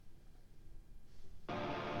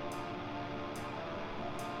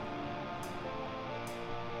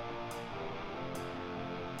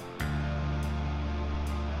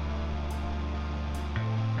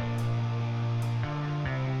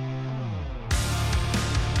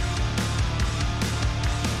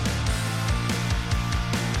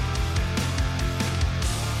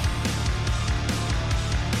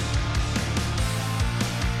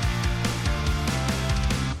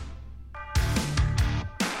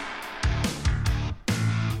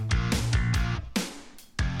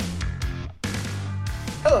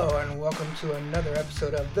welcome to another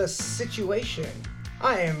episode of The Situation.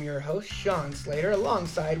 I am your host, Sean Slater.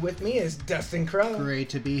 Alongside with me is Dustin Crow. Great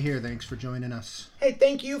to be here. Thanks for joining us. Hey,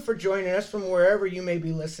 thank you for joining us from wherever you may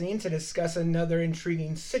be listening to discuss another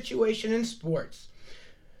intriguing situation in sports.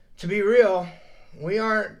 To be real, we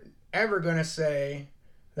aren't ever going to say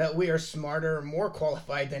that we are smarter or more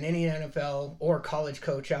qualified than any NFL or college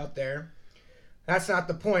coach out there. That's not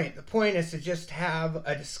the point. The point is to just have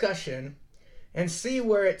a discussion and see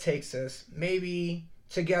where it takes us. Maybe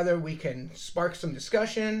together we can spark some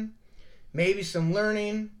discussion, maybe some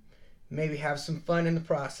learning, maybe have some fun in the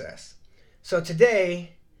process. So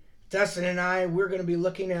today, Dustin and I, we're going to be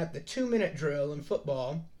looking at the 2-minute drill in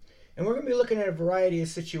football, and we're going to be looking at a variety of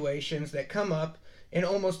situations that come up in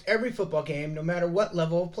almost every football game, no matter what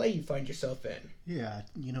level of play you find yourself in. Yeah,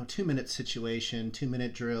 2-minute situation,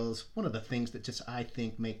 2-minute drills, one of the things that just I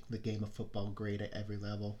think make the game of football great at every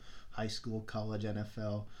level. High school, college,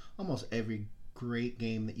 NFL, almost every great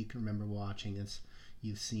game that you can remember watching is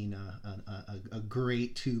you've seen a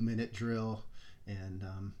great 2-minute drill, and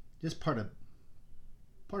just part of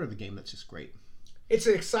the game that's just great. It's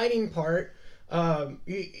an exciting part.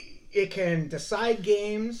 It can decide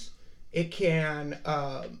games. It can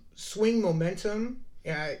swing momentum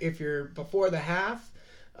if you're before the half.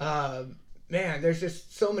 There's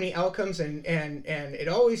just so many outcomes, and it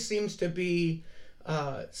always seems to be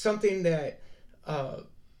something that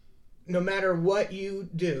no matter what you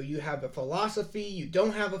do, you have a philosophy, you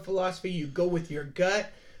don't have a philosophy, you go with your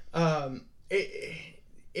gut.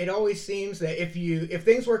 It always seems that if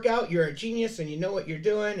things work out, you're a genius and you know what you're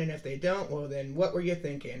doing, and if they don't, well then what were you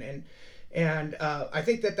thinking? And I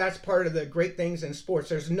think that that's part of the great things in sports.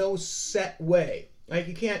 There's no set way. Like,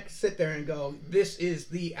 you can't sit there and go, this is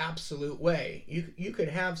the absolute way. You could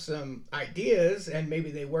have some ideas, and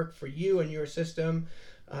maybe they work for you and your system,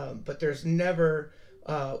 but there's never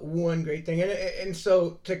one great thing. And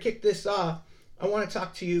so to kick this off, I want to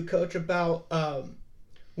talk to you, Coach, about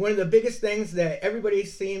one of the biggest things that everybody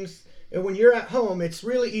seems, when you're at home, it's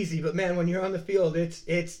really easy, but man, when you're on the field,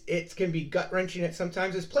 it can be gut-wrenching at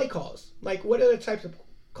sometimes. It's play calls. Like, what are the types of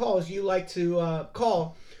calls you like to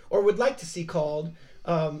call or would like to see called,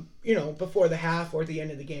 before the half or the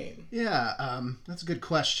end of the game? Yeah, that's a good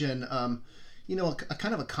question. A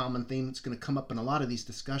kind of a common theme that's going to come up in a lot of these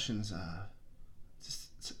discussions.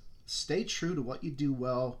 Just stay true to what you do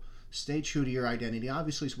well. Stay true to your identity,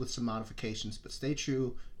 obviously with some modifications, but stay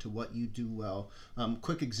true to what you do well.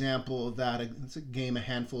 Quick example of that, it's a game a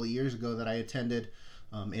handful of years ago that I attended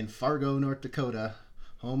in Fargo, North Dakota,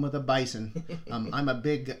 home of the Bison. I'm a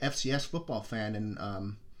big FCS football fan,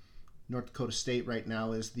 and North Dakota State right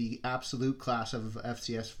now is the absolute class of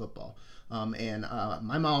FCS football.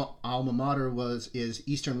 My alma mater is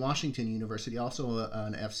Eastern Washington University, also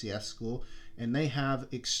an FCS school, and they have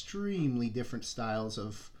extremely different styles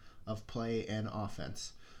of play and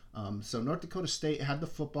offense. So North Dakota State had the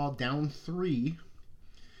football down 3,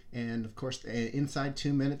 and of course inside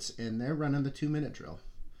 2 minutes, and they're running the 2-minute drill.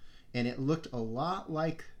 And it looked a lot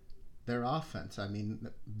like their offense. I mean,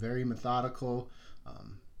 very methodical,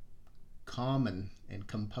 calm and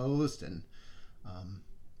composed, and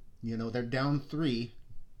they're down 3,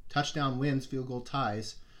 touchdown wins, field goal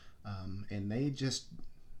ties, and they just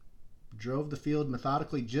drove the field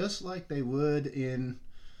methodically, just like they would in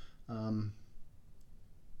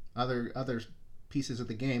other pieces of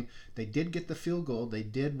the game. They did get the field goal. They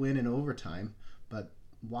did win in overtime, but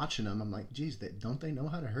watching them, I'm like, geez, don't they know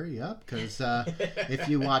how to hurry up? Because if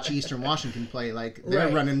you watch Eastern Washington play, like, they're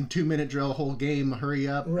right, running 2-minute drill whole game, hurry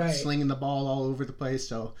up, right, slinging the ball all over the place.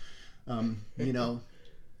 So, long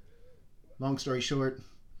story short,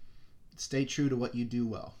 stay true to what you do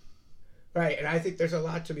well. Right, and I think there's a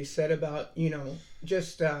lot to be said about,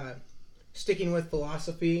 just sticking with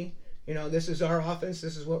philosophy. This is our offense,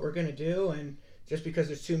 this is what we're going to do, and just because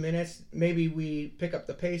there's 2 minutes, maybe we pick up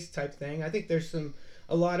the pace type thing. I think there's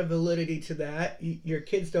a lot of validity to that. Your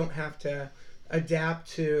kids don't have to adapt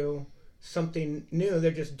to something new.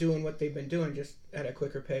 They're just doing what they've been doing, just at a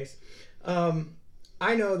quicker pace.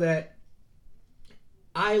 I know that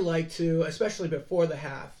I like to, especially before the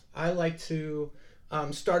half, I like to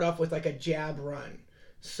start off with like a jab run.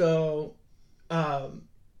 So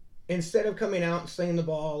instead of coming out and slinging the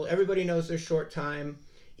ball, everybody knows there's short time.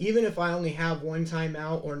 Even if I only have one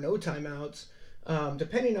timeout or no timeouts,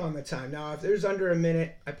 depending on the time. Now, if there's under a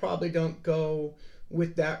minute, I probably don't go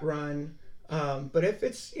with that run. But if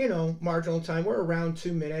it's, marginal time, we're around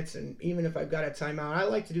 2 minutes, and even if I've got a timeout, I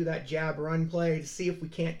like to do that jab run play to see if we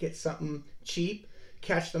can't get something cheap,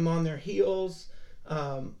 catch them on their heels.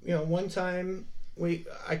 One time,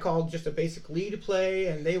 I called just a basic lead play,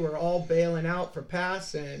 and they were all bailing out for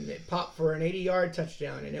pass, and it popped for an 80-yard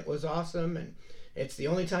touchdown, and it was awesome. And it's the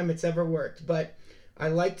only time it's ever worked. But I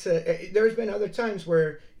like to. There's been other times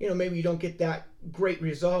where maybe you don't get that great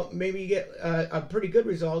result. Maybe you get a pretty good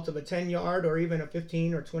result of a 10-yard or even a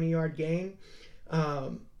 15 or 20-yard gain.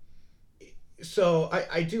 So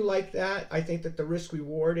I do like that. I think that the risk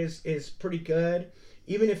reward is pretty good.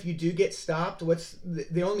 Even if you do get stopped, what's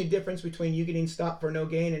the only difference between you getting stopped for no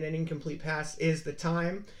gain and an incomplete pass is the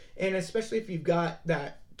time. And especially if you've got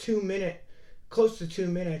that 2 minute, close to 2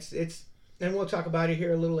 minutes, and we'll talk about it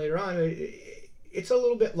here a little later on, it's a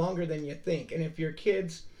little bit longer than you think. And if your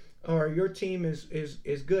kids or your team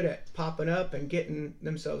is good at popping up and getting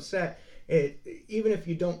themselves set, even if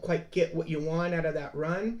you don't quite get what you want out of that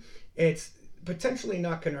run, it's potentially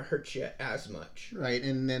not going to hurt you as much. Right,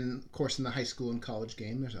 and then of course in the high school and college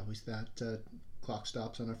game, there's always that clock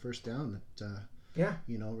stops on a first down that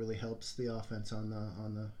really helps the offense on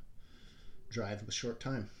the drive with short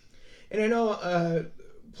time. And I know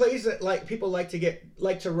plays that people like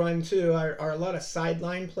to run too are a lot of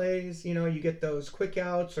sideline plays. You get those quick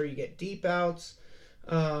outs or you get deep outs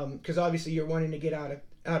because obviously you're wanting to get out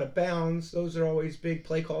of bounds. Those are always big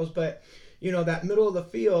play calls, but that middle of the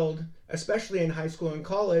field, especially in high school and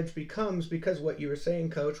college, because what you were saying,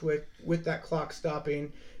 Coach, with that clock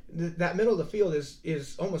stopping, that middle of the field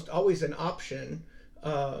is almost always an option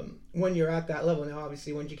when you're at that level. Now,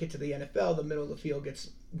 obviously, when you get to the NFL, the middle of the field gets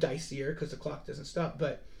dicier because the clock doesn't stop.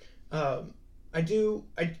 But I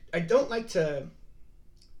don't like to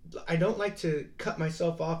cut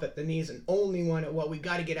myself off at the knees and only want to. Well, we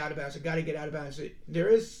got to get out of bounds. We got to get out of bounds. There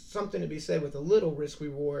is something to be said with a little risk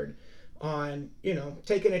reward on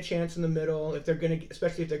taking a chance in the middle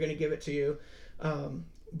especially if they're gonna give it to you.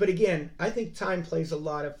 But again, I think time plays a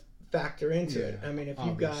lot of factor into it. I mean, if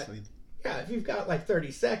you've got like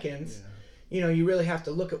 30 seconds, you really have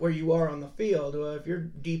to look at where you are on the field. Well, if you're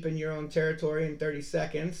deep in your own territory in 30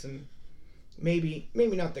 seconds, and maybe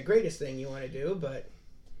not the greatest thing you want to do, but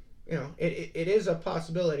it is a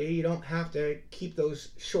possibility. You don't have to keep those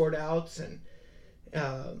short outs, and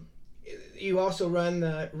you also run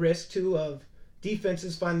the risk too of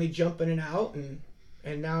defenses finally jumping it out,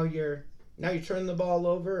 and now you're turning the ball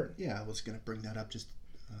over. Yeah, I was going to bring that up just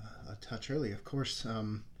a touch earlier. Of course,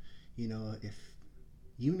 if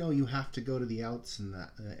you have to go to the outs and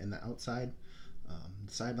the outside,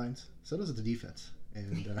 the sidelines, so does the defense,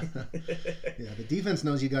 and the defense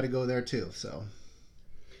knows you got to go there too. So,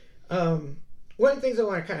 one of the things I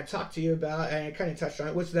want to kind of talk to you about, and I kind of touched on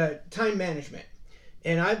it, was the time management.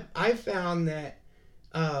 And I've found that,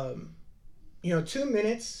 2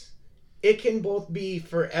 minutes, it can both be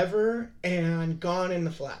forever and gone in the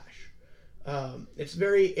flash. It's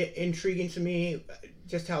very intriguing to me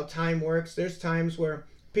just how time works. There's times where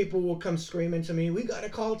people will come screaming to me, we got to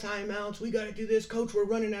call timeouts, we got to do this, Coach, we're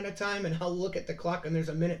running out of time. And I'll look at the clock and there's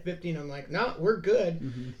a minute 50 and I'm like, no, we're good.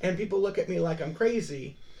 Mm-hmm. And people look at me like I'm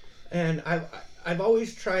crazy. And I've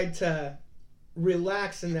always tried to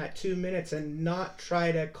relax in that 2 minutes and not try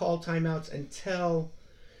to call timeouts until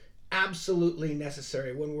absolutely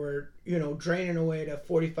necessary, when we're draining away to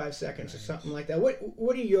 45 seconds or something like that.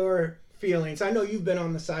 What are your feelings? I know you've been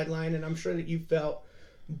on the sideline, and I'm sure that you felt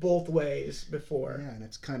both ways before. Yeah, and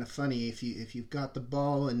it's kind of funny if you've got the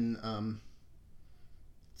ball and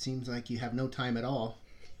it seems like you have no time at all.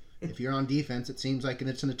 If you're on defense, it seems like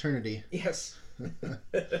it's an eternity. Yes.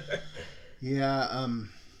 Yeah.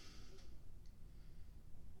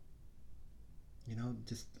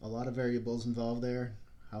 Just a lot of variables involved there.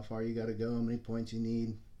 How far you got to go, how many points you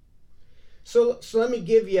need. So let me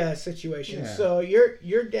give you a situation. Yeah. So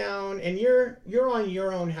you're down and you're on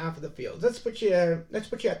your own half of the field. Let's put you at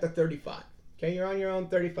the 35. Okay, you're on your own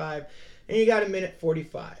 35, and you got a minute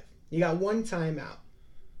 45. You got one timeout.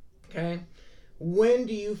 Okay, when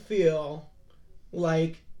do you feel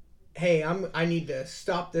like, hey, I need to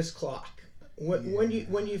stop this clock? When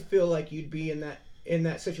do you feel like you'd be in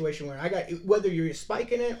that situation where whether you're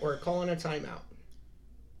spiking it or calling a timeout?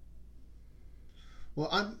 Well,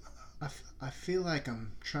 I feel like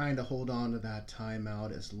I'm trying to hold on to that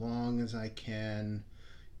timeout as long as I can,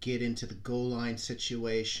 get into the goal line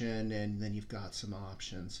situation, and then you've got some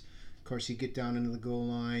options. Of course, you get down into the goal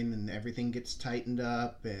line and everything gets tightened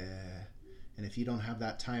up, and if you don't have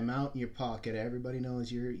that timeout in your pocket, everybody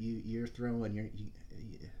knows you're throwing.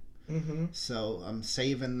 Mm-hmm. So I'm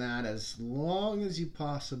saving that as long as you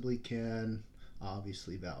possibly can.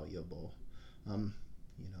 Obviously valuable.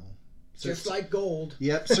 Just like gold.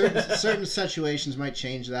 Yep. Certain situations might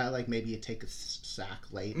change that. Like maybe you take a sack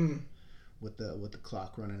late with the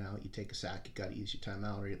clock running out. You take a sack. You got to use your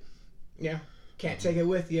timeout. Yeah. Can't take it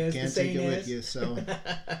with you, as the saying is. Can't take it with you, so.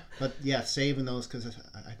 But, yeah, saving those, because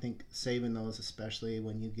I think saving those, especially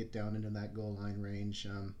when you get down into that goal line range,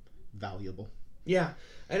 valuable. Yeah,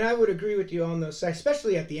 and I would agree with you on those,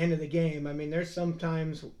 especially at the end of the game. I mean, there's some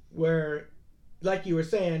times where, like you were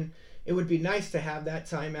saying, it would be nice to have that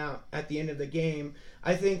timeout at the end of the game.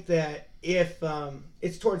 I think that if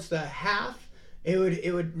it's towards the half, it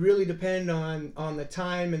would really depend on the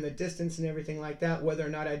time and the distance and everything like that, whether or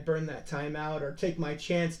not I'd burn that timeout or take my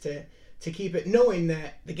chance to keep it, knowing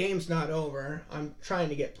that the game's not over. I'm trying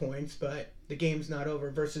to get points, but the game's not over,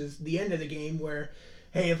 versus the end of the game where,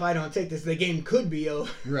 hey, if I don't take this, the game could be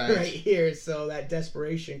over right here. So that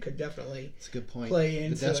desperation could definitely That's a good point. Play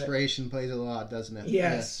into the desperation plays a lot, doesn't it?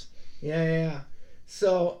 Yes. Yeah.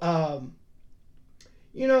 So,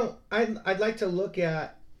 I'd like to look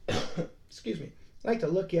at, excuse me,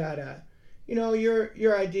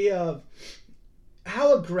 your idea of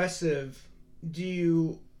how aggressive do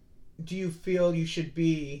you feel you should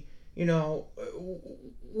be?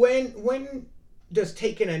 When does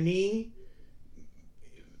taking a knee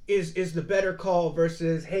is the better call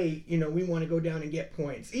versus, hey, we want to go down and get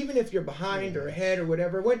points, even if you're behind or ahead or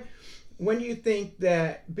whatever. When do you think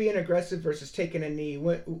that being aggressive versus taking a knee,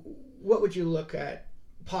 what would you look at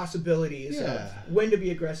possibilities of when to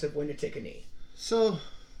be aggressive, when to take a knee? So,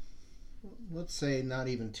 let's say not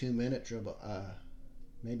even 2 minute dribble.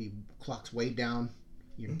 Maybe clock's way down.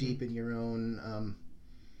 You're deep in your own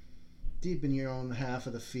half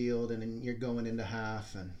of the field, and then you're going into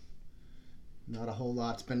half, and not a whole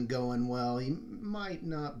lot's been going well. You might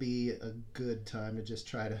not be a good time to just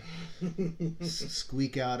try to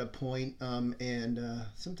squeak out a point. And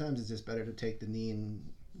sometimes it's just better to take the knee and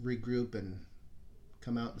regroup and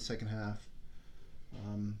come out in the second half.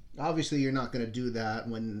 Obviously, you're not going to do that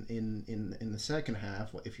when in the second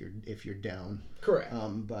half if you're down. Correct.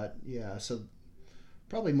 But yeah, so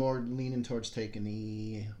probably more leaning towards taking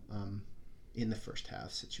the in the first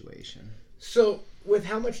half situation. So, with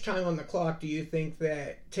how much time on the clock do you think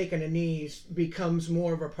that taking a knee becomes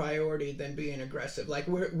more of a priority than being aggressive? Like,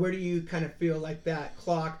 where do you kind of feel like that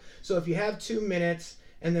clock? So, if you have 2 minutes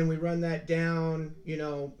and then we run that down,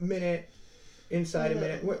 minute inside a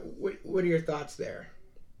minute, what are your thoughts there?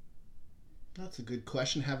 That's a good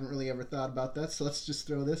question. Haven't really ever thought about that. So let's just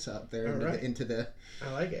throw this out there into the.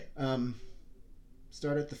 I like it.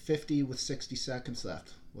 Start at the 50 with 60 seconds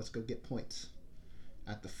left. Let's go get points.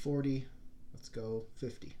 At the 40, let's go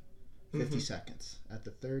 50. 50 seconds. At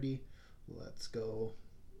the 30, let's go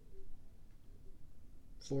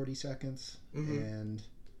 40 seconds. And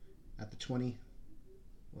at the 20,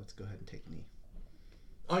 let's go ahead and take a knee.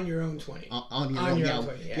 On your own 20. On your own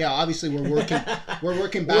 20, yeah. Obviously, we're working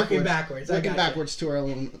backwards. Working backwards to our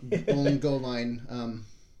own goal line.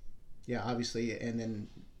 Obviously, and then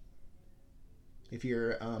if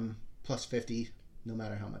you're plus 50, no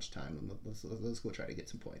matter how much time, let's go try to get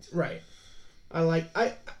some points. Right. I like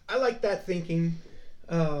that thinking,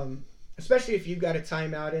 especially if you've got a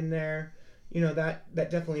timeout in there. That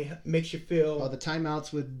definitely makes you feel. Well, the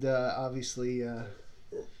timeouts would obviously.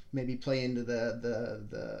 Maybe play into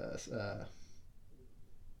the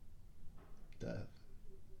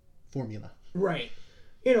formula. Right.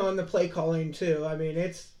 And the play calling too. I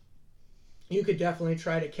mean, you could definitely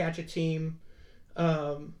try to catch a team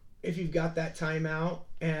if you've got that timeout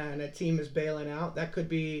and a team is bailing out. That could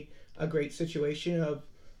be a great situation of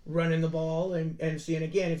running the ball and seeing,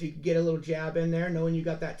 again, if you could get a little jab in there, knowing you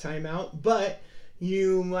got that timeout. But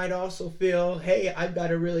you might also feel, hey, I've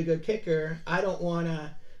got a really good kicker. I don't want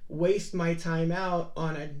to waste my time out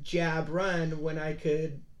on a jab run when I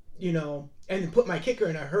could, and put my kicker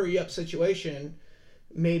in a hurry up situation.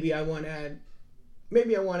 Maybe I want to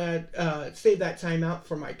save that time out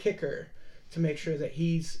for my kicker to make sure that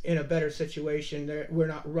he's in a better situation. We're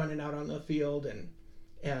not running out on the field and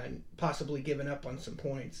possibly giving up on some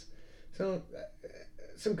points. So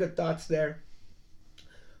some good thoughts there.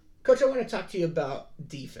 Coach, I want to talk to you about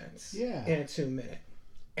defense in a 2 minute.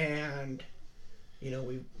 And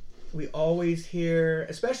we always hear,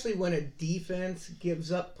 especially when a defense gives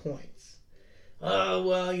up points. Oh,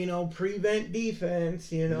 well, prevent defense,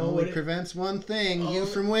 It only prevents one thing, you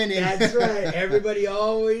from winning. That's right. Everybody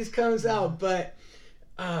always comes out. But,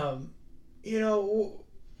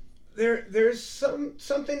 there's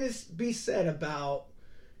something to be said about,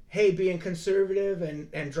 hey, being conservative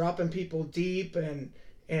and dropping people deep and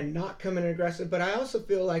not coming aggressive. But I also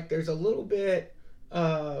feel like there's a little bit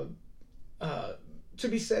to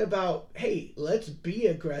be said about, hey, let's be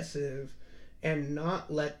aggressive and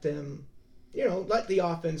not let them, let the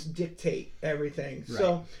offense dictate everything. Right.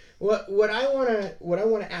 So what I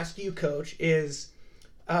want to ask you, Coach, is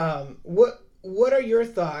what what are your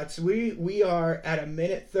thoughts? We are at a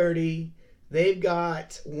minute 30. They've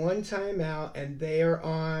got one timeout and they are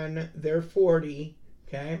on their 40.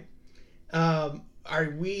 Okay. Are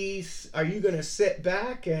you going to sit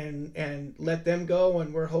back and let them go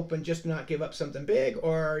and we're hoping just to not give up something big,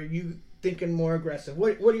 or are you thinking more aggressive?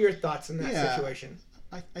 What are your thoughts in that situation?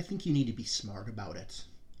 I think you need to be smart about it,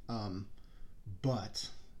 but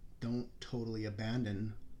don't totally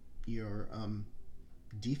abandon your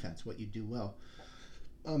defense, what you do well.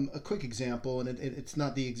 A quick example, and it's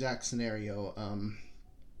not the exact scenario.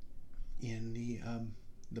 In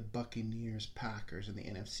the Buccaneers Packers in the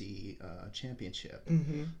NFC Championship,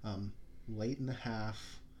 late in the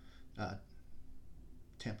half,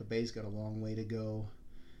 Tampa Bay's got a long way to go,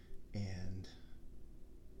 and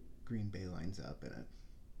Green Bay lines up in a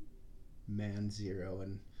man zero,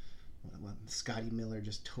 and Scotty Miller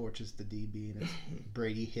just torches the DB, and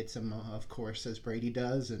Brady hits him, of course, as Brady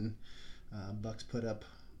does, and Bucks put up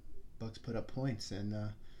points, and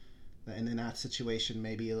in that situation,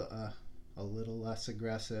 maybe a little less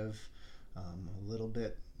aggressive, a little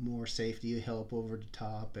bit more safety help over the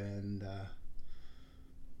top, and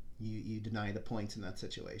you deny the points in that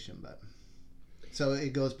situation. But so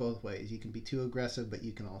it goes both ways. You can be too aggressive, but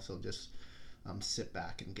you can also just sit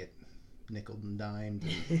back and get nickeled and dimed.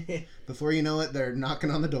 And before you know it, they're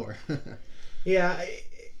knocking on the door. Yeah,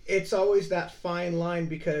 it's always that fine line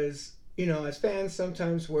because, as fans,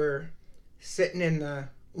 sometimes we're sitting in the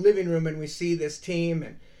living room and we see this team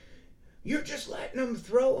and you're just letting them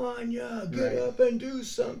throw on you. Get up and do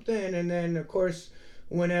something. And then, of course,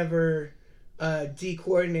 whenever a D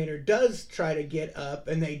coordinator does try to get up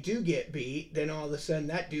and they do get beat, then all of a sudden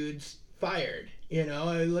that dude's fired.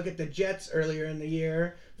 I look at the Jets earlier in the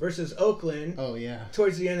year versus Oakland. Oh, yeah.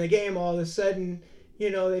 Towards the end of the game, all of a sudden,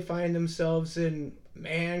 they find themselves in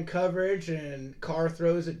man coverage and Carr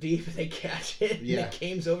throws it deep and they catch it. Yeah. And the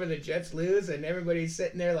game's over, the Jets lose, and everybody's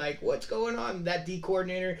sitting there like, what's going on? That D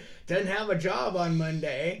coordinator doesn't have a job on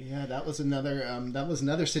Monday. Yeah, that was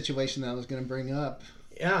another situation that I was going to bring up.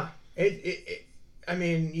 Yeah. I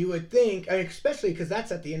mean, you would think, especially because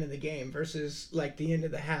that's at the end of the game versus like the end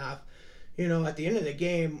of the half. At the end of the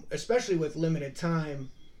game, especially with limited time,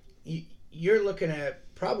 you're looking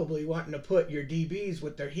at probably wanting to put your DBs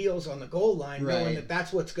with their heels on the goal line, knowing that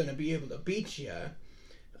that's what's going to be able to beat you.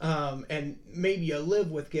 And maybe you live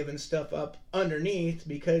with giving stuff up underneath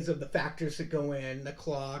because of the factors that go in, the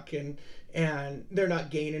clock, and they're not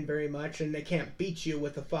gaining very much, and they can't beat you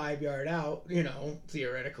with a 5-yard out,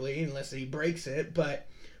 theoretically, unless he breaks it. But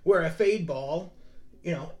where a fade ball,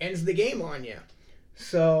 ends the game on you.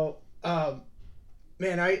 So,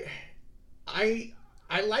 man,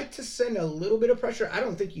 I like to send a little bit of pressure. I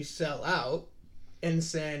don't think you sell out and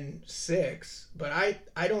send 6, but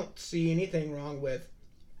I don't see anything wrong with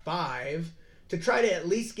 5 to try to at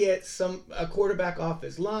least get a quarterback off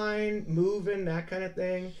his line, moving, that kind of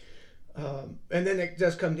thing. And then it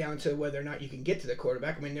does come down to whether or not you can get to the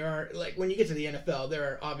quarterback. I mean, there are, like, when you get to the NFL, there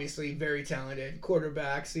are obviously very talented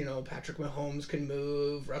quarterbacks. Patrick Mahomes can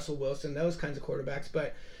move, Russell Wilson, those kinds of quarterbacks.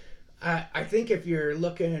 But I think if you're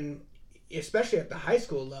looking, especially at the high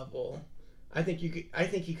school level, I think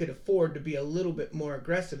you could afford to be a little bit more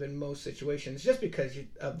aggressive in most situations, just because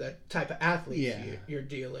of the type of athletes you're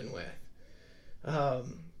dealing with.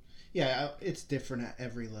 It's different at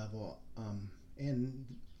every level, and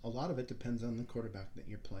a lot of it depends on the quarterback that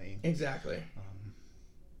you're playing. Exactly.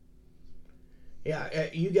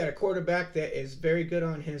 You got a quarterback that is very good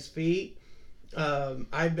on his feet.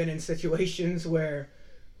 I've been in situations where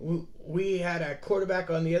we had a quarterback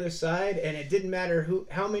on the other side, and it didn't matter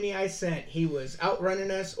how many I sent. He was outrunning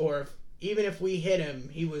us, or even if we hit him,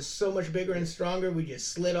 he was so much bigger and stronger, we just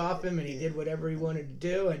slid off him, and he did whatever he wanted to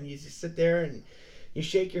do, and you just sit there and you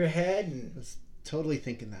shake your head. And I was totally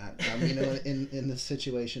thinking that. In this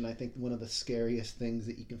situation, I think one of the scariest things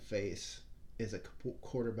that you can face is a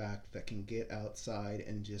quarterback that can get outside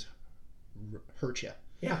and just hurt you.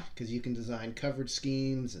 Yeah. Because you can design coverage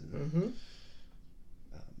schemes and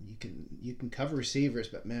you can cover receivers,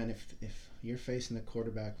 but man, if you're facing a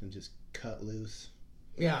quarterback and just cut loose.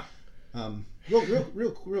 Yeah.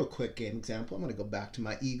 Real quick game example. I'm going to go back to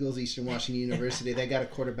my Eagles, Eastern Washington University. They got a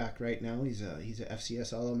quarterback right now. He's a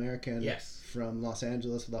FCS All-American. Yes. From Los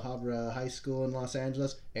Angeles, La Habra High School in Los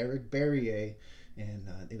Angeles, Eric Berrier, and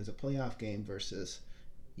it was a playoff game versus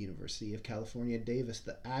University of California, Davis,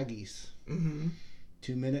 the Aggies.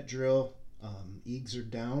 2-minute drill. Eags are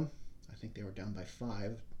down. I think they were down by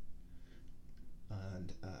 5.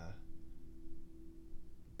 And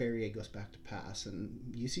Berrier goes back to pass,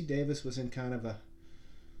 and UC Davis was in kind of a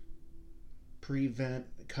prevent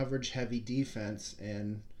coverage heavy defense,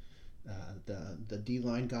 and The D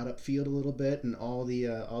line got upfield a little bit, and all the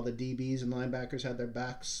DBs and linebackers had their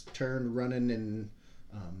backs turned, running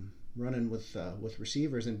with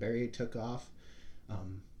receivers, and Barry took off.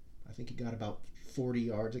 I think he got about 40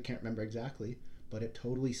 yards. I can't remember exactly, but it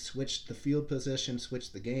totally switched the field position,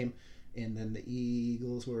 switched the game, and then the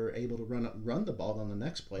Eagles were able to run the ball on the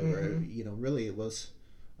next play, where really it was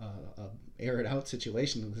a air it out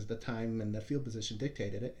situation because the time and the field position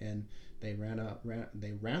dictated it, and they ran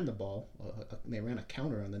the ball. They ran a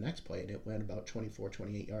counter on the next play, and it went about 24,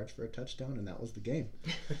 28 yards for a touchdown, and that was the game.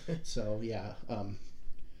 So yeah,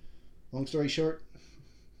 long story short,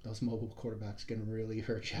 those mobile quarterbacks can really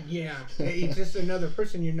hurt you. Yeah, it's just another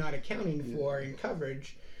person you're not accounting for in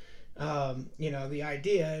coverage. The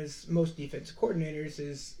idea is most defensive coordinators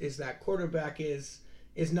is that quarterback is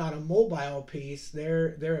not a mobile piece.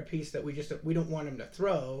 They're a piece that we don't want them to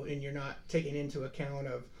throw, and you're not taking into account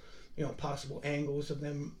of possible angles of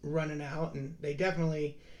them running out, and they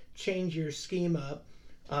definitely change your scheme up.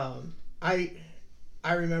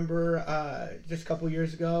 I remember just a couple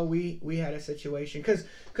years ago we had a situation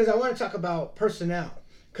because I want to talk about personnel,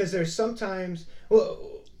 because there's sometimes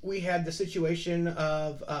we had the situation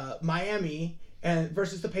of Miami and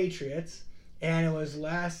versus the Patriots, and it was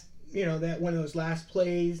that one of those last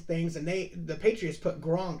plays things, and the Patriots put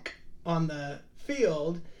Gronk on the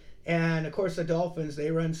field, and of course the Dolphins, they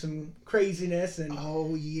run some craziness and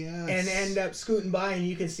end up scooting by, and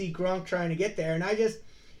you can see Gronk trying to get there, and I just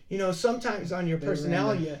sometimes on your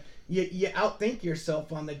personnel you outthink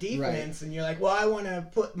yourself on the defense, right. And you're like, well, I want to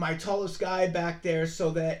put my tallest guy back there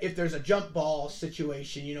so that if there's a jump ball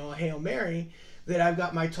situation, a Hail Mary, that I've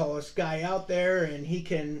got my tallest guy out there and he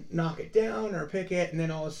can knock it down or pick it, and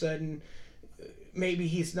then all of a sudden maybe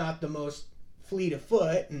he's not the most fleet of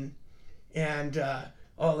foot, and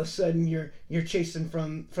all of a sudden you're chasing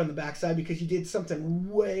from the backside because you did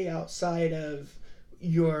something way outside of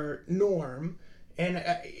your norm. And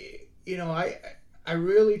I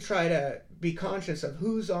really try to be conscious of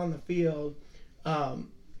who's on the field.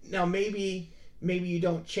 Now maybe you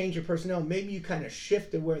don't change your personnel. Maybe you kind of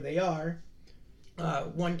shift to where they are.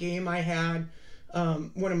 One game I had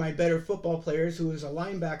one of my better football players who was a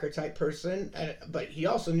linebacker type person, but he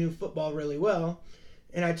also knew football really well.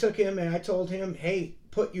 And I took him and I told him, hey,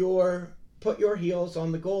 put your heels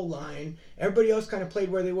on the goal line. Everybody else kind of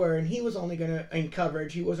played where they were, and he was only in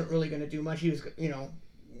coverage. He wasn't really going to do much. He was,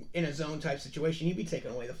 in a zone type situation. He'd be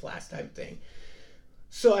taking away the flats type thing.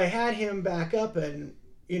 So I had him back up, and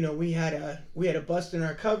we had a bust in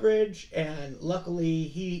our coverage, and luckily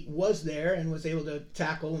he was there and was able to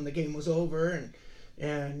tackle, and the game was over,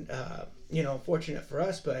 and fortunate for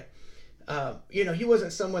us. But he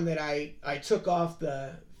wasn't someone that I took off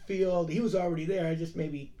the field. He was already there. I just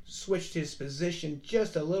maybe switched his position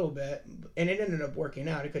just a little bit, and it ended up working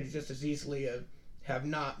out. It could have just as easily have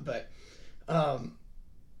not, but I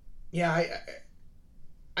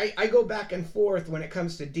go back and forth when it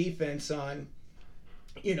comes to defense on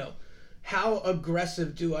how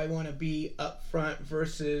aggressive do I want to be up front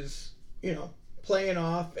versus playing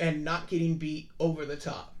off and not getting beat over the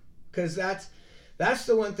top, because that's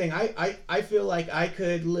the one thing I feel like I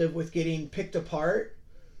could live with getting picked apart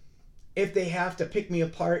if they have to pick me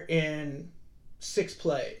apart in 6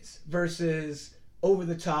 plays versus over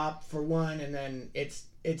the top for one and then it's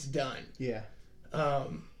done. Yeah.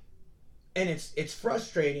 And it's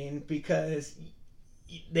frustrating because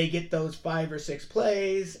they get those 5 or 6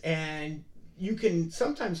 plays, and you can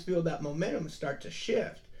sometimes feel that momentum start to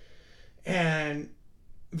shift, and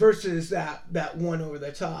versus that one over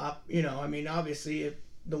the top. Obviously if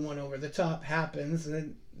the one over the top happens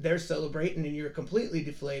and they're celebrating and you're completely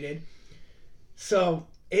deflated. So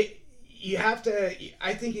I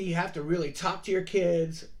think you have to really talk to your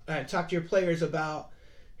kids, talk to your players about,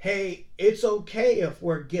 hey, it's okay if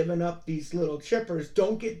we're giving up these little chippers.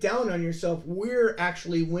 Don't get down on yourself. We're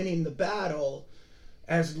actually winning the battle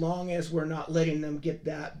as long as we're not letting them get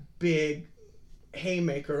that big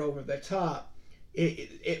haymaker over the top.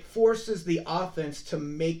 It forces the offense to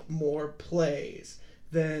make more plays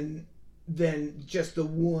than just the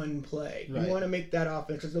one play. Right. You want to make that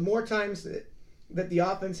offense, because the more times that the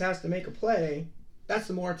offense has to make a play, that's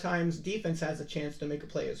the more times defense has a chance to make a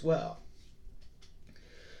play as well.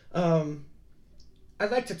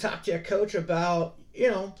 I'd like to talk to you, Coach, about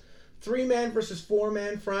 3-man versus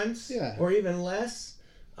 4-man fronts, or even less.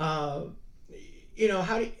 How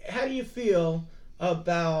do you feel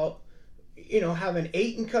about having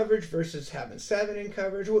 8 in coverage versus having 7 in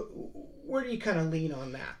coverage? Where do you kind of lean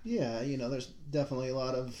on that? Yeah, there's definitely a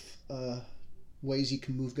lot of ways you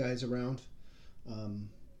can move guys around.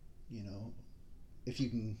 If you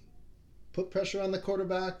can put pressure on the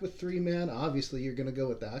quarterback with 3-man, obviously you're going to go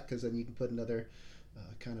with that because then you can put another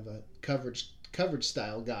kind of a coverage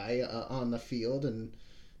style guy on the field, and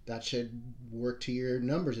that should work to your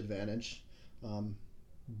numbers advantage.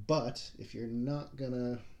 But if you're not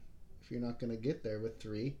gonna get there with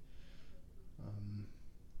 3,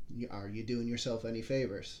 are you doing yourself any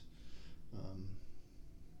favors?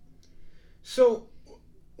 So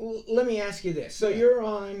let me ask you this. So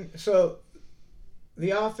so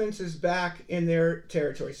the offense is back in their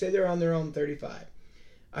territory. Say they're on their own 35.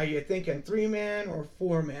 Are you thinking 3-man or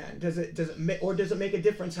 4-man? Does it make a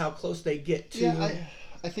difference how close they get to? Yeah,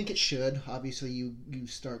 I think it should. Obviously, you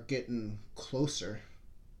start getting closer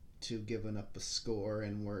to giving up a score,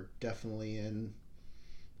 and we're definitely in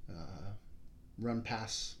run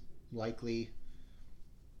pass likely.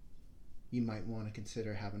 You might want to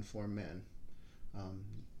consider having 4 men. A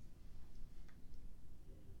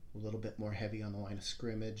little bit more heavy on the line of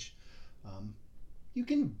scrimmage. You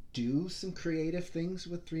can do some creative things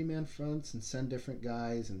with 3-man fronts and send different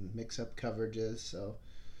guys and mix up coverages. So,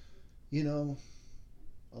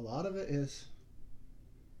 a lot of it is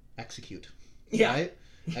execute. Yeah. Right?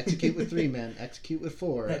 Execute with 3-man. Execute with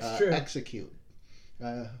 4. That's true. Execute.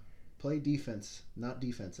 Play defense, not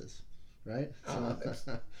defenses. Right?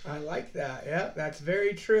 I like that. Yeah, that's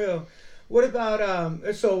very true. What about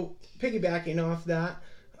so piggybacking off that,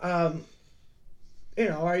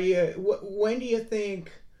 when do you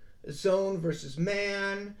think zone versus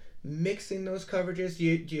man, mixing those coverages? Do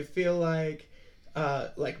you feel like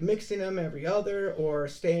mixing them every other, or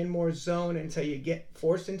staying more zone until you get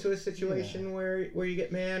forced into a situation where you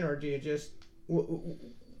get man, or do you just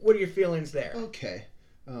what are your feelings there? Okay.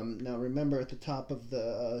 Now remember, at the top of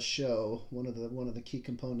the show, one of the key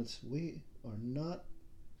components, we are not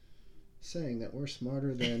saying that we're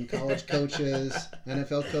smarter than college coaches,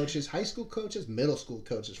 NFL coaches, high school coaches, middle school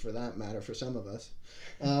coaches for that matter, for some of us.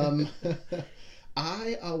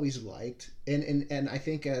 I always liked, and I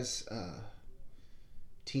think as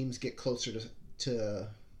teams get closer to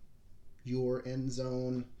your end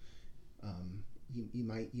zone, you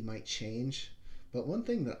might change. But one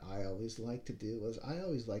thing that I always like to do was I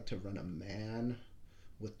always like to run a man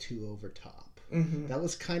with 2 over top. Mm-hmm. That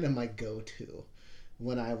was kind of my go-to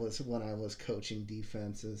when I was coaching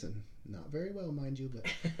defenses, and not very well, mind you, but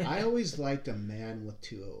I always liked a man with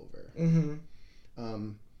 2 over.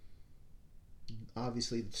 Mm-hmm.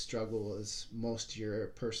 Obviously, the struggle is most of your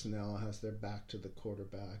personnel has their back to the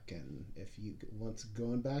quarterback, and if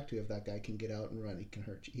that guy can get out and run,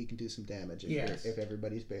 he can do some damage if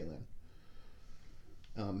everybody's bailing.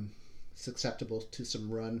 It's acceptable to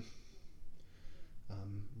some run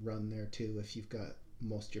there too if you've got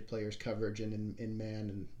most of your players coverage and in man,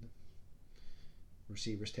 and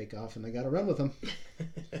receivers take off and they got to run with them.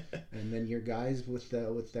 And then your guys with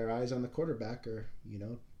their eyes on the quarterback are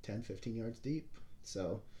 10-15 yards deep.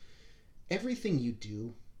 So everything you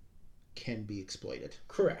do can be exploited.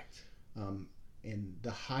 Correct. And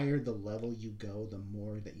the higher the level you go, the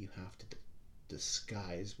more that you have to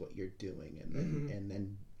disguise what you're doing and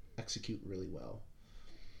then execute really well.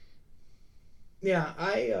 Yeah,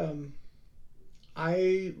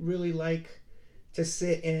 I really like to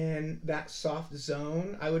sit in that soft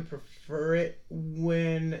zone. I would prefer it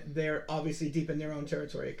when they're obviously deep in their own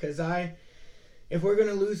territory, because if we're going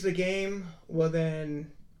to lose the game, well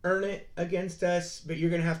then earn it against us, but you're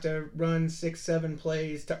going to have to run 6-7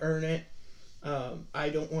 plays to earn it. I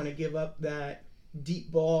don't want to give up that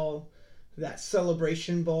deep ball, that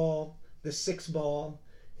celebration ball, the 6 ball,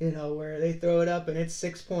 where they throw it up and it's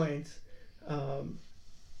 6 points.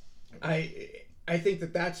 I think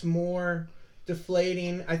that that's more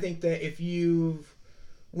deflating. I think that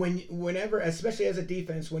whenever, especially as a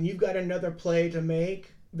defense, when you've got another play to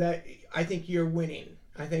make, that I think you're winning.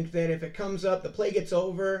 I think that if it comes up, the play gets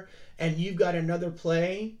over, and you've got another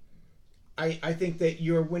play, I think that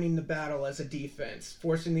you're winning the battle as a defense,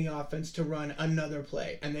 forcing the offense to run another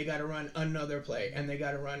play, and they got to run another play, and they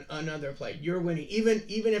got to run another play. You're winning, even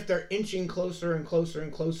if they're inching closer and closer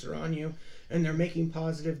and closer on you, and they're making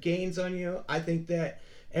positive gains on you. I think that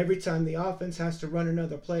every time the offense has to run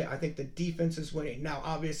another play, I think the defense is winning. Now,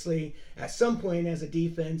 obviously, at some point as a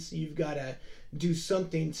defense, you've got to do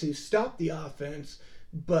something to stop the offense,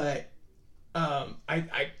 but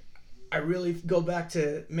I really go back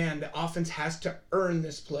to, the offense has to earn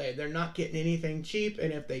this play. They're not getting anything cheap,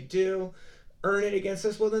 and if they do earn it against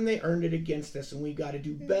us, well, then they earned it against us, and we got to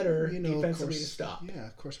do better defensively to stop. Yeah,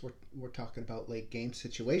 of course, we're talking about late game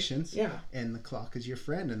situations. Yeah, and the clock is your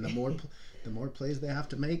friend, and the more plays they have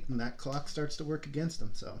to make, and that clock starts to work against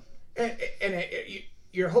them. So, and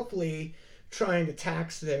you're hopefully trying to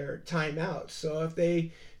tax their timeout. So if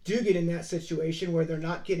they do get in that situation where they're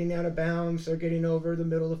not getting out of bounds, they're getting over the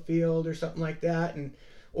middle of the field or something like that, and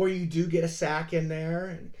or you do get a sack in there,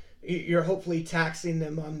 and you're hopefully taxing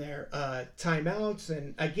them on their timeouts.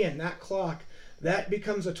 And again, that clock, that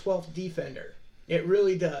becomes a 12th defender. It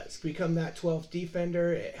really does become that 12th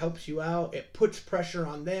defender. It helps you out. It puts pressure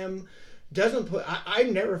on them. Doesn't put. I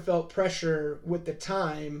never felt pressure with the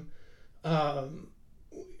time, on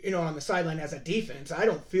the sideline as a defense. I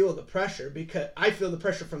don't feel the pressure because I feel the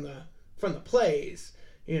pressure from the plays.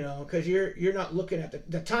 Because you're not looking at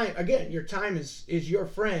the time. Again, your time is your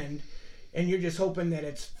friend, and you're just hoping that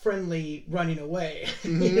it's friendly running away.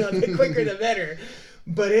 The quicker the better.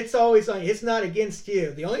 But it's always on. It's not against you.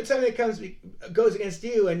 The only time it goes against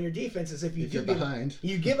you and your defense is if you're behind.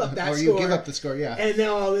 You give up that or score. Or you give up the score, yeah. And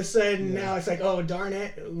now all of a sudden, now it's like, oh darn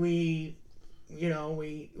it, we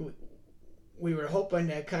were hoping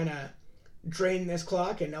to kind of drain this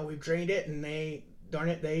clock, and now we've drained it, and they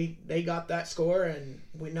got that score, and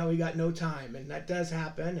we got no time, and that does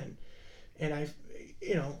happen, and I,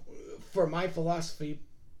 for my philosophy,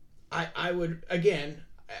 I would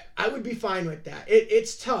be fine with that.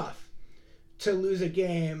 It's tough to lose a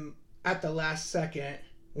game at the last second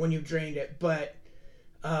when you've drained it, but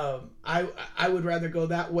I would rather go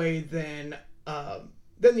that way than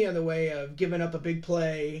the other way of giving up a big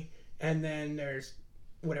play and then there's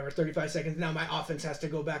 35 seconds. Now my offense has to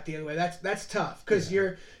go back the other way. That's tough because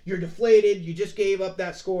you're deflated. You just gave up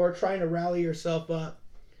that score, trying to rally yourself up.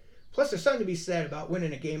 Plus, there's something to be said about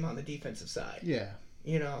winning a game on the defensive side. Yeah,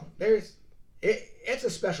 it's a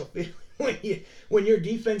special feeling when your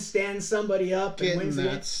defense stands somebody up and wins the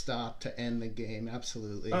game. Getting that stop to end the game,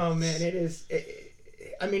 absolutely. Oh man, it is.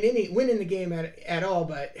 Winning the game at all,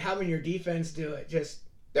 but having your defense do it, just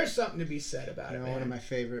there's something to be said about it. Man. One of my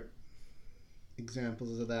favorite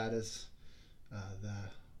examples of that is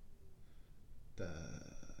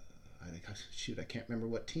I can't remember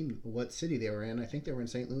what city they were in. I think they were in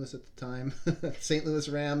St. Louis at the time. St. Louis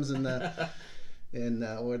Rams and they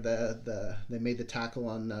made the tackle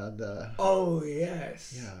on the. Oh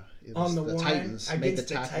yes. Yeah, it was on the Titans made the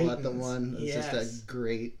tackle at the one. It was just a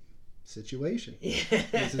great situation. Yeah.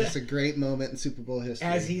 It's just a great moment in Super Bowl history.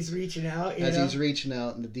 As he's reaching out, he's reaching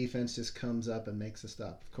out, and the defense just comes up and makes a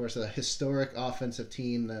stop. Of course, a historic offensive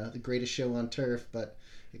team, the greatest show on turf, but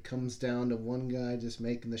it comes down to one guy just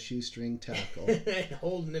making the shoestring tackle. And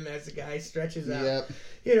holding him as the guy stretches out.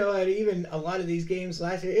 Yep. And even a lot of these games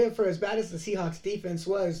last year, for as bad as the Seahawks defense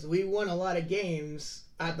was, we won a lot of games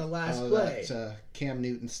at the last play. That Cam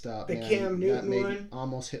Newton stop. The Cam Newton one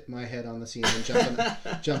almost hit my head on the ceiling,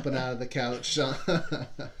 jumping out of the couch. And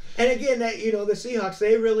again, that the Seahawks,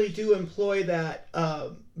 they really do employ that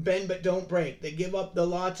bend but don't break. They give up the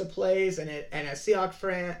lots of plays, and as Seahawks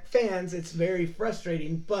fans, it's very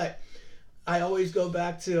frustrating. But I always go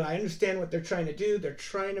back to, I understand what they're trying to do. They're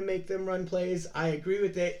trying to make them run plays. I agree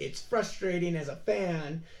with it. It's frustrating as a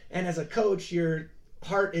fan, and as a coach, your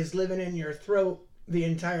heart is living in your throat the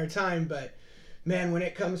entire time. But man, when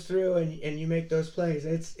it comes through and you make those plays,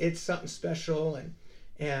 it's something special,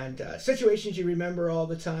 and situations you remember all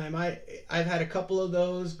the time. I've had a couple of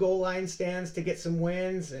those goal line stands to get some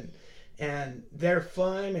wins, and they're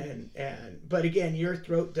fun, but again, your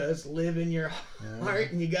throat does live in your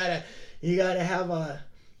heart, and you gotta have a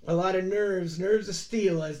lot of nerves of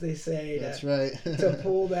steel, as they say. That's right. To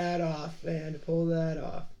pull that off.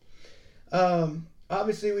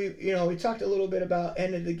 Obviously, we talked a little bit about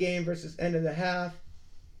end of the game versus end of the half.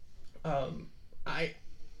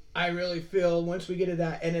 I really feel once we get to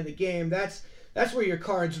that end of the game, that's where your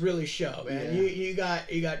cards really show, man. Yeah.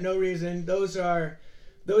 You got no reason. Those are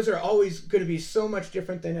always going to be so much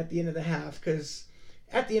different than at the end of the half, because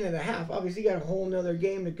at the end of the half, obviously, you got a whole nother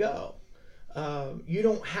game to go. You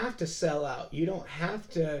don't have to sell out. You don't have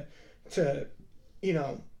to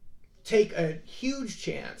take a huge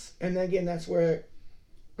chance. And again, that's where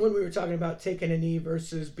when we were talking about taking a knee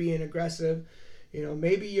versus being aggressive,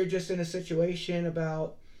 maybe you're just in a situation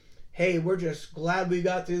about, hey, we're just glad we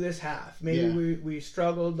got through this half. Maybe we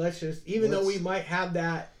struggled. Let's though we might have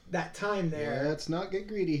that time there. Let's not get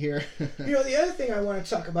greedy here. The other thing I want to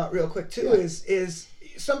talk about real quick too is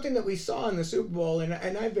something that we saw in the Super Bowl, and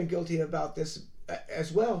I've been guilty about this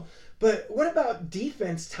as well. But what about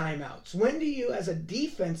defense timeouts? When do you, as a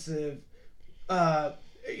defensive,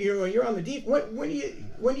 you're on the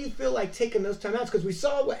when do you feel like taking those timeouts? Because we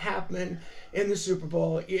saw what happened in the Super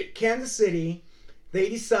Bowl. Kansas City, they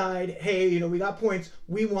decide, hey, we got points,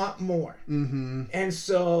 we want more. Mm-hmm. And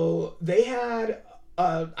so they had,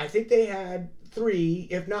 I think they had 3.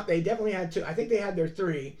 If not, they definitely had 2. I think they had their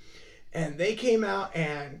 3. And they came out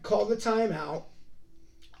and called the timeout.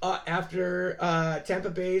 after Tampa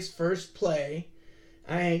Bay's first play,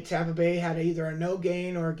 I think Tampa Bay had either a no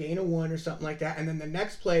gain or a gain of 1 or something like that. And then the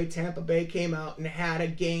next play, Tampa Bay came out and had a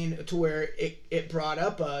gain to where it brought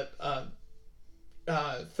up a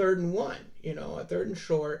 3rd and 1, a 3rd and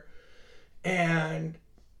short. And,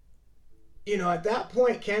 at that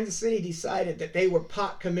point, Kansas City decided that they were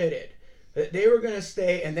pot committed, that they were going to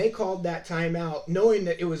stay, and they called that timeout knowing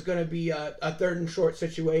that it was going to be a 3rd and short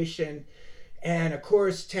situation. And of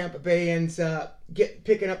course, Tampa Bay ends up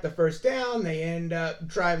picking up the first down. They end up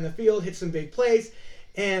driving the field, hit some big plays.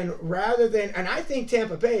 And I think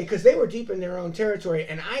Tampa Bay, because they were deep in their own territory,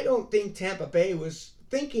 and I don't think Tampa Bay was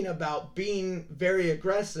thinking about being very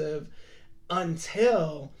aggressive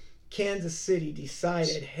until Kansas City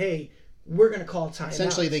decided, hey, we're going to call timeout.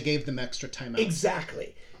 Essentially, they gave them extra timeout.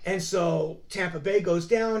 Exactly. And so Tampa Bay goes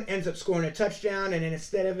down, ends up scoring a touchdown, and then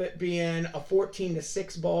instead of it being a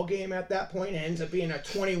 14-6 ball game at that point, it ends up being a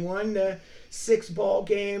 21-6 ball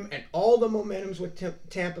game, and all the momentum's with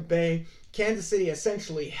Tampa Bay. Kansas City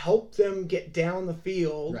essentially helped them get down the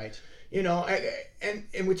field. Right.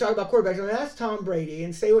 And we talk about quarterbacks. I mean, that's Tom Brady,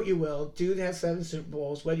 and say what you will. Dude has 7 Super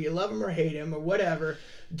Bowls. Whether you love him or hate him or whatever,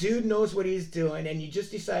 dude knows what he's doing, and you just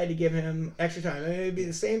decided to give him extra time. I mean, it'd be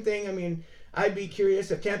the same thing. I mean, I'd be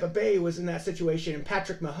curious if Tampa Bay was in that situation and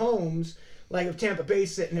Patrick Mahomes, like if Tampa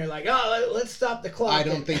Bay's sitting there like, oh, let's stop the clock. I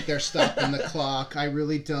don't think they're stopping the clock. I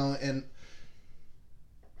really don't. And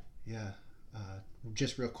yeah,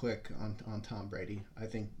 just real quick on Tom Brady, I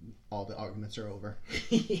think all the arguments are over.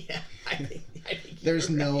 Yeah, I think there's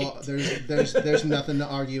there's nothing to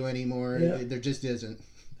argue anymore. Yeah. There just isn't.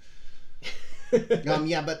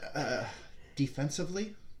 But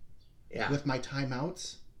defensively, with my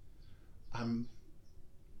timeouts, I'm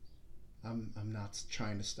not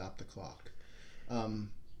trying to stop the clock.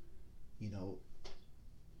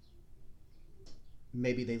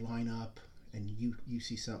 Maybe they line up and you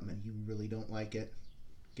see something and you really don't like it,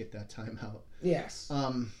 get that timeout. Yes.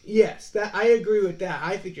 Yes, that I agree with that.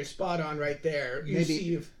 I think you're spot on right there. You maybe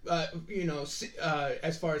see,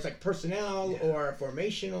 as far as like personnel or a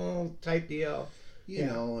formational type deal. You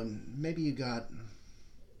know, and maybe you got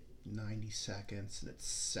 90 seconds and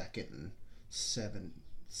it's 2nd and 7,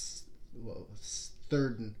 well,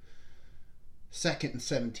 2nd and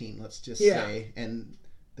 17, let's just say, and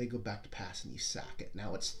they go back to pass and you sack it.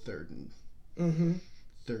 Now it's 3rd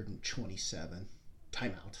and 27,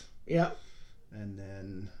 timeout. Yeah. And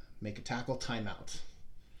then make a tackle, timeout.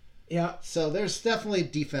 Yeah. So there's definitely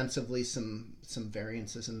defensively some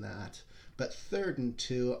variances in that, but 3rd and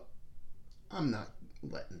 2, I'm not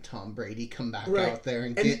letting Tom Brady come back out there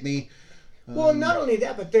and get me. Well, not only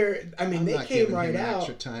that, but they came right out.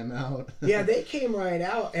 Extra timeout. Yeah, they came right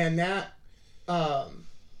out, and that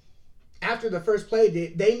after the first play,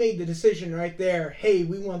 they made the decision right there. Hey,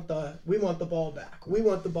 we want the ball back. We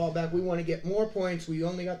want the ball back. We want to get more points. We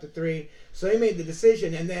only got the 3, so they made the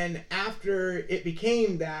decision. And then after it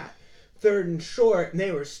became that 3rd and short, and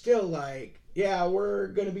they were still like, yeah, we're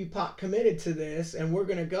gonna be pot committed to this, and we're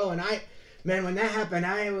gonna go. And when that happened,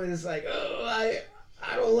 I was like, oh,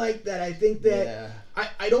 I don't like that. I think that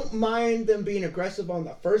I don't mind them being aggressive on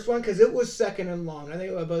the first one because it was 2nd and long.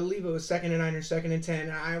 I believe it was 2nd and 9 or 2nd and 10.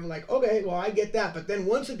 And I'm like, okay, well, I get that. But then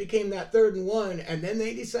once it became that 3rd and 1, and then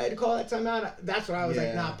they decided to call that timeout, that's when I was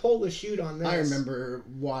like, nah, pull the chute on this. I remember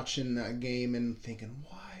watching that game and thinking,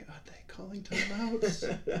 why are they calling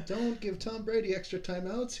timeouts? Don't give Tom Brady extra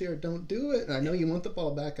timeouts here. Don't do it. And I know you want the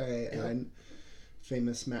ball back.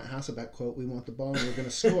 Famous Matt Hasselbeck quote, we want the ball and we're going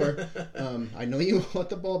to score. I know you want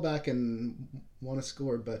the ball back and want to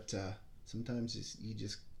score, but sometimes you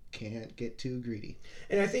just can't get too greedy.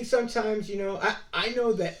 And I think sometimes, I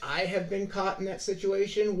know that I have been caught in that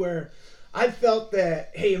situation where I felt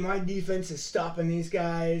that, hey, my defense is stopping these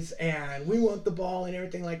guys and we want the ball and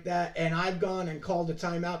everything like that. And I've gone and called a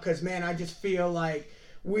timeout because, man, I just feel like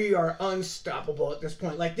we are unstoppable at this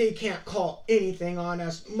point. Like, they can't call anything on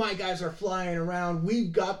us. My guys are flying around.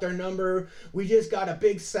 We've got their number. We just got a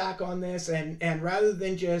big sack on this. And rather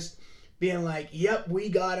than just being like, yep, we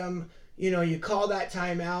got them, you call that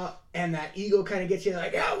timeout and that ego kind of gets you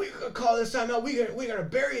like, yeah, we're going to call this timeout. We're going to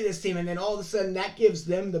bury this team. And then all of a sudden that gives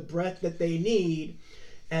them the breath that they need.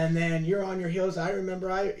 And then you're on your heels. I remember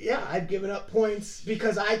I'd given up points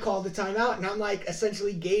because I called the timeout, and I'm like,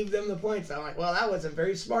 essentially gave them the points. I'm like, well, that wasn't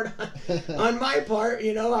very smart on my part.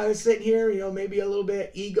 I was sitting here, maybe a little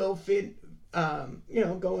bit ego fit,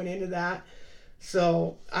 going into that.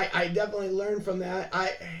 So I definitely learned from that.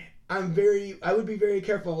 I would be very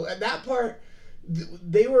careful. At that part,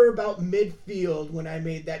 they were about midfield when I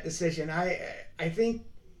made that decision. I think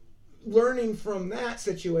learning from that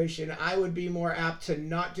situation, I would be more apt to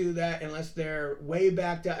not do that unless they're way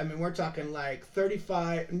backed up. I mean, we're talking like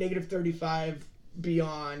negative 35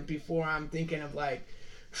 beyond before I'm thinking of like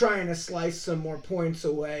trying to slice some more points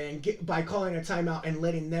away and by calling a timeout and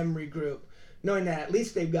letting them regroup, knowing that at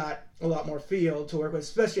least they've got a lot more field to work with,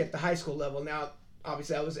 especially at the high school level. Now,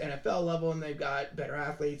 obviously, that was NFL level, and they've got better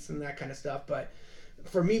athletes and that kind of stuff. But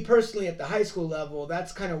for me personally, at the high school level,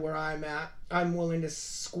 that's kind of where I'm at. I'm willing to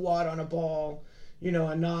squat on a ball,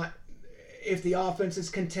 and not, if the offense is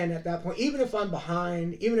content at that point, even if I'm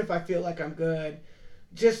behind, even if I feel like I'm good,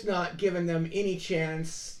 just not giving them any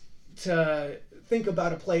chance to think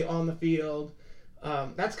about a play on the field.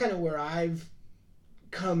 That's kind of where I've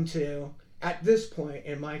come to at this point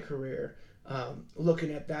in my career,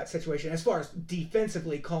 looking at that situation as far as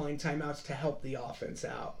defensively calling timeouts to help the offense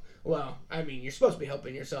out. Well, I mean, you're supposed to be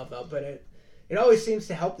helping yourself out, but it always seems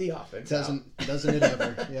to help the offense doesn't it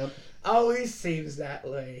ever? Yep. Always seems that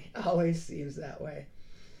way.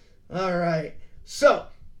 All right. So,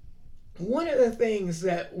 one of the things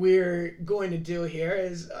that we're going to do here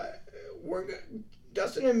is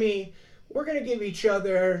Dustin and me, we're going to give each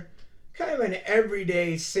other kind of an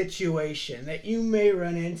everyday situation that you may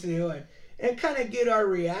run into and kind of get our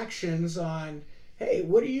reactions on, hey,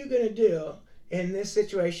 what are you going to do in this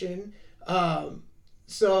situation?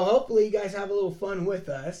 So hopefully you guys have a little fun with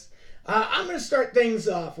us. I'm going to start things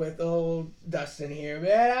off with old Dustin here,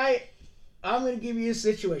 man. I'm going to give you a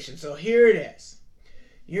situation. So here it is.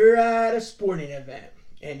 You're at a sporting event,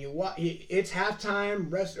 and it's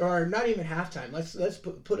halftime, or not even halftime. Let's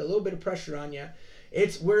put a little bit of pressure on you.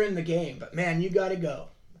 We're in the game, but man, you gotta go,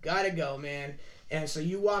 man. And so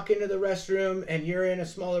you walk into the restroom, and you're in a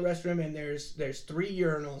smaller restroom, and there's 3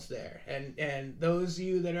 urinals there, and those of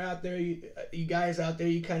you that are out there, you guys out there,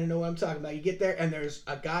 you kind of know what I'm talking about. You get there, and there's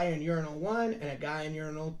a guy in urinal 1 and a guy in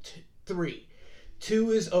urinal 3.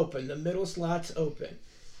 2 is open, the middle slot's open.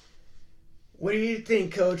 What do you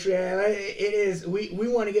think, Coach? It is. We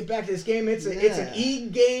want to get back to this game. It's an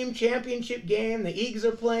EAG game, championship game. The EAGs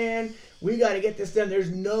are playing. We got to get this done.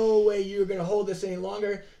 There's no way you're going to hold this any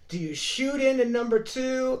longer. Do you shoot into number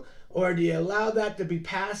 2, or do you allow that to be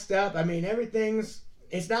passed up? I mean,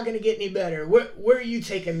 it's not going to get any better. Where are you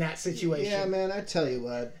taking that situation? Yeah, man, I tell you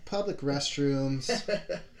what. Public restrooms,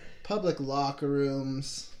 public locker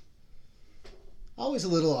rooms, always a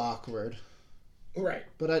little awkward. Right.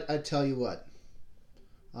 But I tell you what.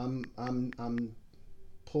 I'm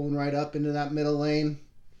pulling right up into that middle lane,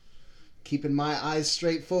 keeping my eyes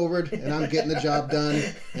straight forward, and I'm getting the job done,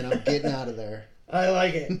 and I'm getting out of there. I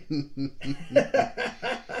like it.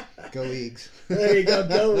 Go Eags. There you go.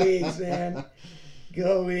 Go Eags, man.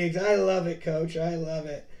 Go Eags. I love it, Coach. I love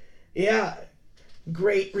it. Yeah.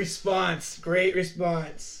 Great response.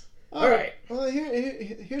 All right. Well,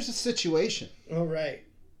 here's the situation. All right.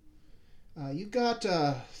 You've got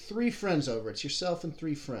 3 friends over. It's yourself and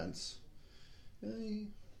 3 friends.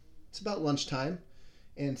 It's about lunchtime.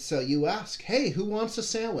 And so you ask, hey, who wants a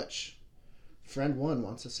sandwich? Friend 1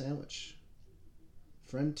 wants a sandwich.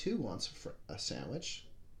 Friend 2 wants a sandwich.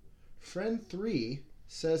 Friend 3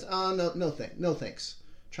 says, oh, no thanks.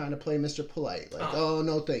 Trying to play Mr. Polite. Like, oh,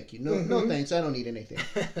 no thank you. No thanks. I don't need anything.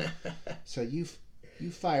 So you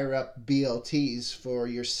fire up BLTs for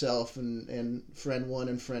yourself and friend 1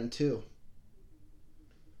 and friend 2.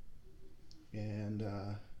 And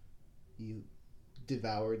you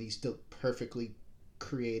devour these perfectly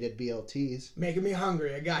created BLTs. Making me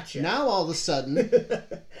hungry. I got you. Now all of a sudden,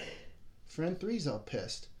 friend 3's all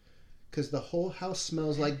pissed because the whole house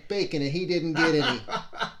smells like bacon and he didn't get any.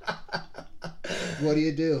 What do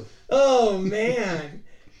you do? Oh man,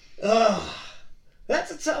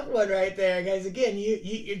 that's a tough one right there, guys. Again,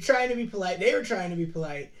 you're trying to be polite. They were trying to be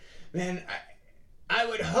polite. Man, I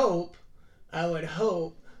would hope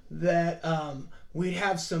that we'd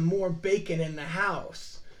have some more bacon in the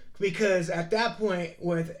house, because at that point,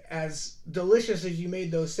 with as delicious as you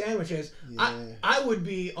made those sandwiches, yeah. I would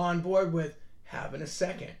be on board with having a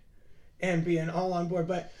second and being all on board.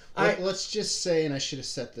 But let's just say, and I should have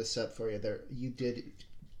set this up for you there, you did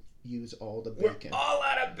use all the bacon. We're all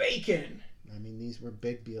out of bacon. I mean, these were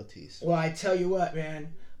big BLTs. Well, I tell you what,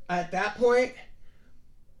 man, at that point,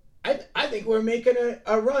 I think we're making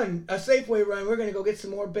a run, a Safeway run. We're going to go get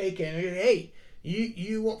some more bacon. Hey,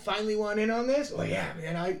 you finally want in on this? Well, yeah,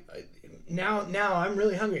 man, now I'm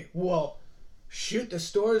really hungry. Well, shoot, the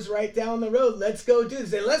store's right down the road. Let's go do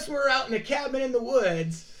this. Unless we're out in a cabin in the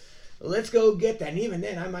woods, let's go get that. And even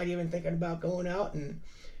then, I might even thinking about going out and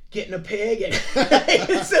getting a pig and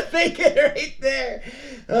it's a bacon right there.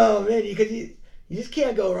 Oh man, You just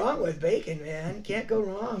can't go wrong with bacon, man. Can't go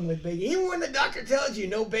wrong with bacon. Even when the doctor tells you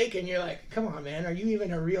no bacon, you're like, come on, man. Are you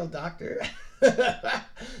even a real doctor?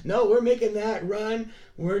 No, we're making that run.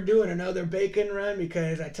 We're doing another bacon run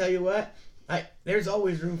because I tell you what, there's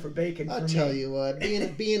always room for bacon. I'll tell you what,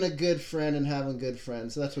 being a good friend and having good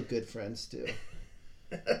friends, that's what good friends do.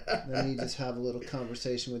 Then you just have a little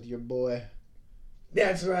conversation with your boy.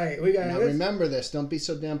 That's right. Now remember this. Don't be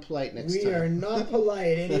so damn polite next time. We are not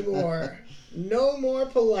polite anymore. No more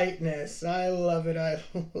politeness. I love it. I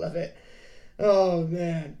love it. Oh,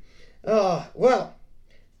 man. Oh, well,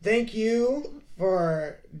 thank you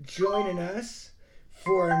for joining us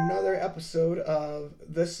for another episode of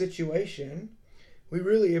The Situation. We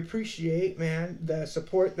really appreciate, man, the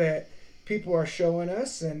support that people are showing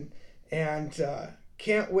us, and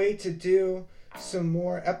can't wait to do some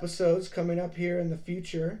more episodes coming up here in the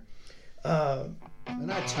future.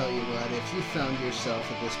 And I tell you what, if you found yourself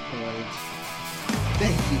at this point,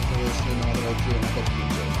 thank you for listening all the way through, and I hope you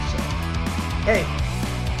enjoyed the show. Hey,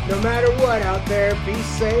 no matter what out there, be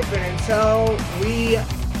safe, and until we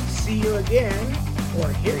see you again, or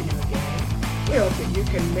hear you again, we hope that you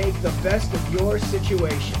can make the best of your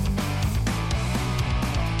situation.